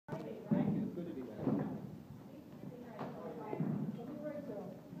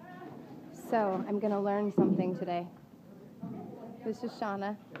So I'm going to learn something today. This is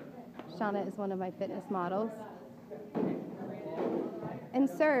Shauna. Shauna is one of my fitness models. And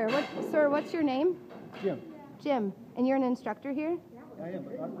sir, what's your name? Jim. Jim. And you're an instructor here? I am,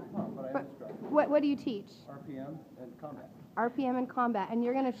 but I'm a pump, but I am instructor. What do you teach? RPM and combat. RPM and combat. And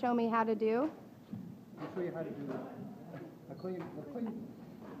you're going to show me how to do? I'll show you how to do a clean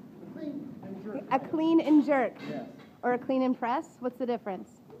and jerk. A clean and jerk. Yes. Or a clean and press? What's the difference?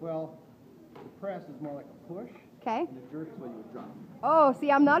 Well, the press is more like a push. Okay. And the jerk is what you would drop. Oh,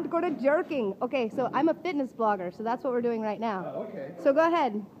 see, I'm not good at jerking. Okay, so I'm a fitness blogger, so that's what we're doing right now. Oh, okay. So go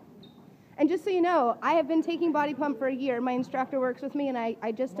ahead. And just so you know, I have been taking Body Pump for a year. My instructor works with me, and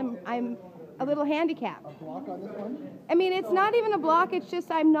I'm a little handicapped. A block on this one? I mean, it's not even a block, it's just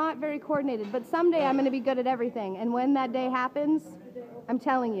I'm not very coordinated. But someday I'm going to be good at everything. And when that day happens, I'm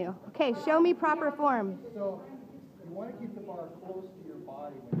telling you. Okay, show me proper form. So you want to keep the bar close to your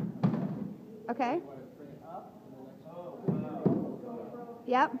body when you come down. Okay. You want to bring it up, and then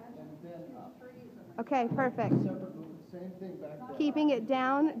Yep. and then up. Okay, perfect. Separate move, same thing back down. Keeping it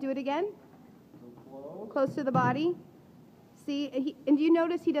down. Do it again. So close. Close to the body. See, and do you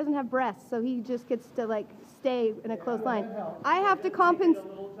notice he doesn't have breasts, so he just gets to like stay in a close line. I have to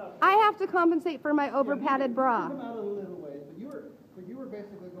compensate for my over padded bra. Come out a little ways, but you were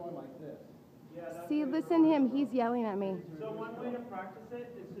basically going like this. See, listen to him. He's yelling at me. So one way to practice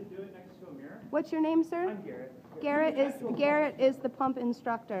it is to do it next to a mirror. What's your name, sir? I'm Garrett. Garrett is the pump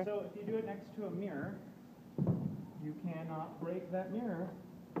instructor. So if you do it next to a mirror, you cannot break that mirror.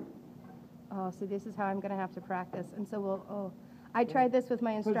 Oh, so this is how I'm going to have to practice. And so I tried this with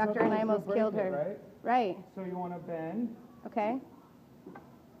my instructor and I almost killed her. Right. So you want to bend, Okay.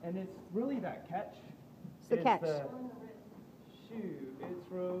 and it's really that catch. It's the catch. It's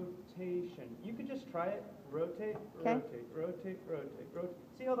rotation. You could just try it. Rotate, Okay. rotate, rotate, rotate, rotate.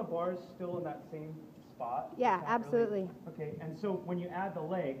 See how the bar is still in that same spot? Yeah, It's not absolutely. Okay, and so when you add the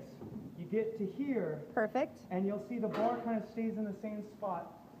legs, you get to here, Perfect. and you'll see the bar kind of stays in the same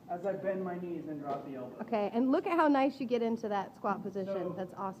spot as I bend my knees and drop the elbow. Okay, and look at how nice you get into that squat position. So-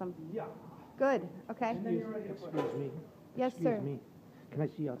 That's awesome. Yeah. Good. Okay. And then you're ready to push. Excuse me. Yes, Excuse sir. me. Can I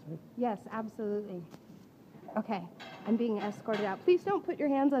see you outside? Yes, absolutely. Okay, I'm being escorted out. Please don't put your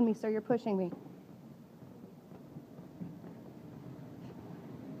hands on me, sir. You're pushing me.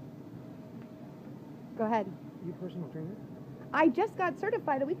 Go ahead. You a personal trainer? I just got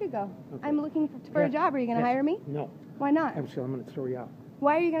certified a week ago. Okay. I'm looking for a Yes. job. Are you going to Yes. hire me? No. Why not? I'm going to throw you out.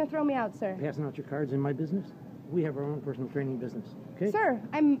 Why are you going to throw me out, sir? Passing out your cards in my business. We have our own personal training business. Okay? Sir,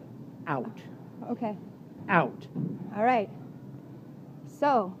 I'm... Out. Okay. Out. All right.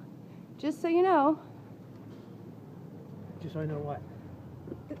 So, just so you know, Just so I know what.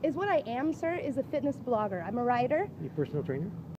 is what I am, sir, is a fitness blogger. I'm a writer. You a personal trainer?